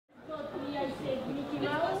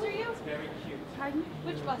Pardon?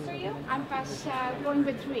 Which bus are you? I'm bus going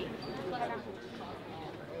with 3.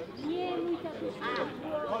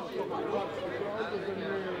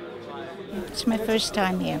 It's my first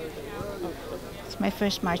time here. It's my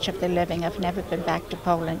first March of the Living. I've never been back to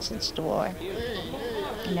Poland since the war.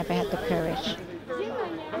 I never had the courage.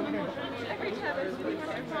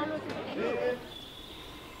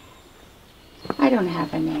 I don't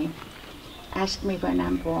have a name. Ask me when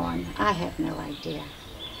I'm born. I have no idea.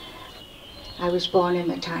 I was born in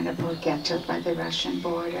the Tarnopol ghetto by the Russian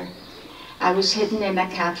border. I was hidden in a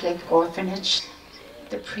Catholic orphanage.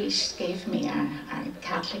 The priest gave me a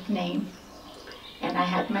Catholic name, and I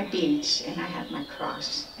had my beads, and I had my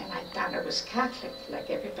cross, and I thought I was Catholic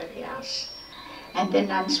like everybody else. And the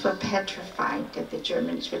nuns were petrified that the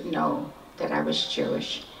Germans would know that I was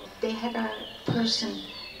Jewish. They had a person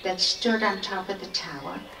that stood on top of the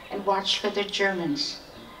tower and watched for the Germans,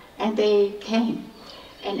 and they came.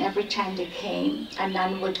 And every time they came, a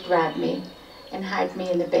nun would grab me and hide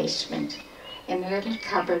me in the basement in a little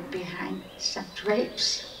cupboard behind some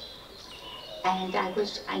drapes. And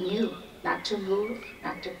I knew not to move,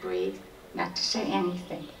 not to breathe, not to say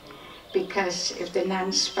anything. Because if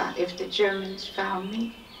the Germans found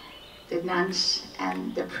me, the nuns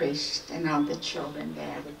and the priest and all the children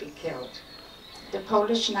there would be killed. The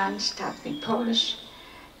Polish nuns taught me Polish,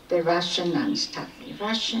 the Russian nuns taught me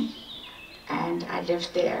Russian, and I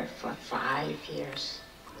lived there for 5 years.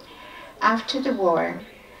 After the war,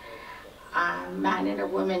 a man and a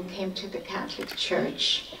woman came to the Catholic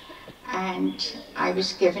Church, and I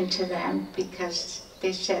was given to them because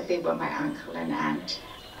they said they were my uncle and aunt.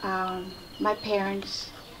 My parents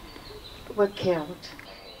were killed.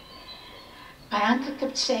 My uncle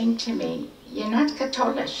kept saying to me, "You're not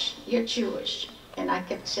Catholic, you're Jewish." And I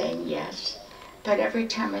kept saying yes. But every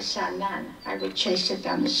time I saw a nun, I would chase her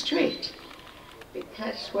down the street.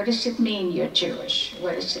 Because what does it mean you're Jewish?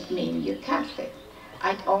 What does it mean you're Catholic?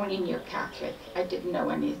 I only knew Catholic. I didn't know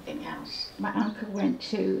anything else. My uncle went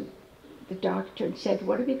to the doctor and said,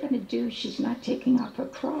 "What are we going to do? She's not taking off her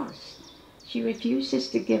cross. She refuses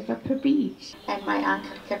to give up her beads." And my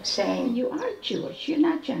uncle kept saying, "You are Jewish, you're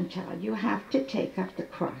not Gentile. You have to take up the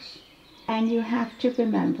cross. And you have to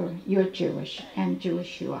remember you're Jewish, and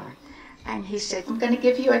Jewish you are." And he said, "I'm going to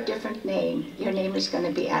give you a different name. Your name is going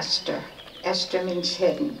to be Esther. Esther means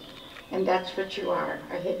hidden. And that's what you are,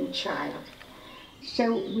 a hidden child." So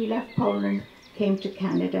we left Poland, came to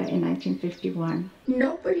Canada in 1951.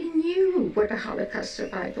 Nobody knew what a Holocaust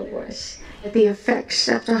survivor was. The effects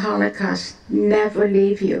of the Holocaust never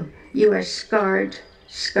leave you. You are scarred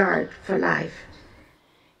for life.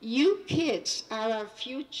 You kids are our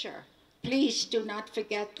future. Please do not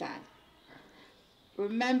forget that.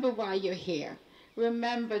 Remember why you're here.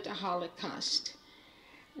 Remember the Holocaust.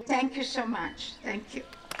 Thank you so much. Thank you.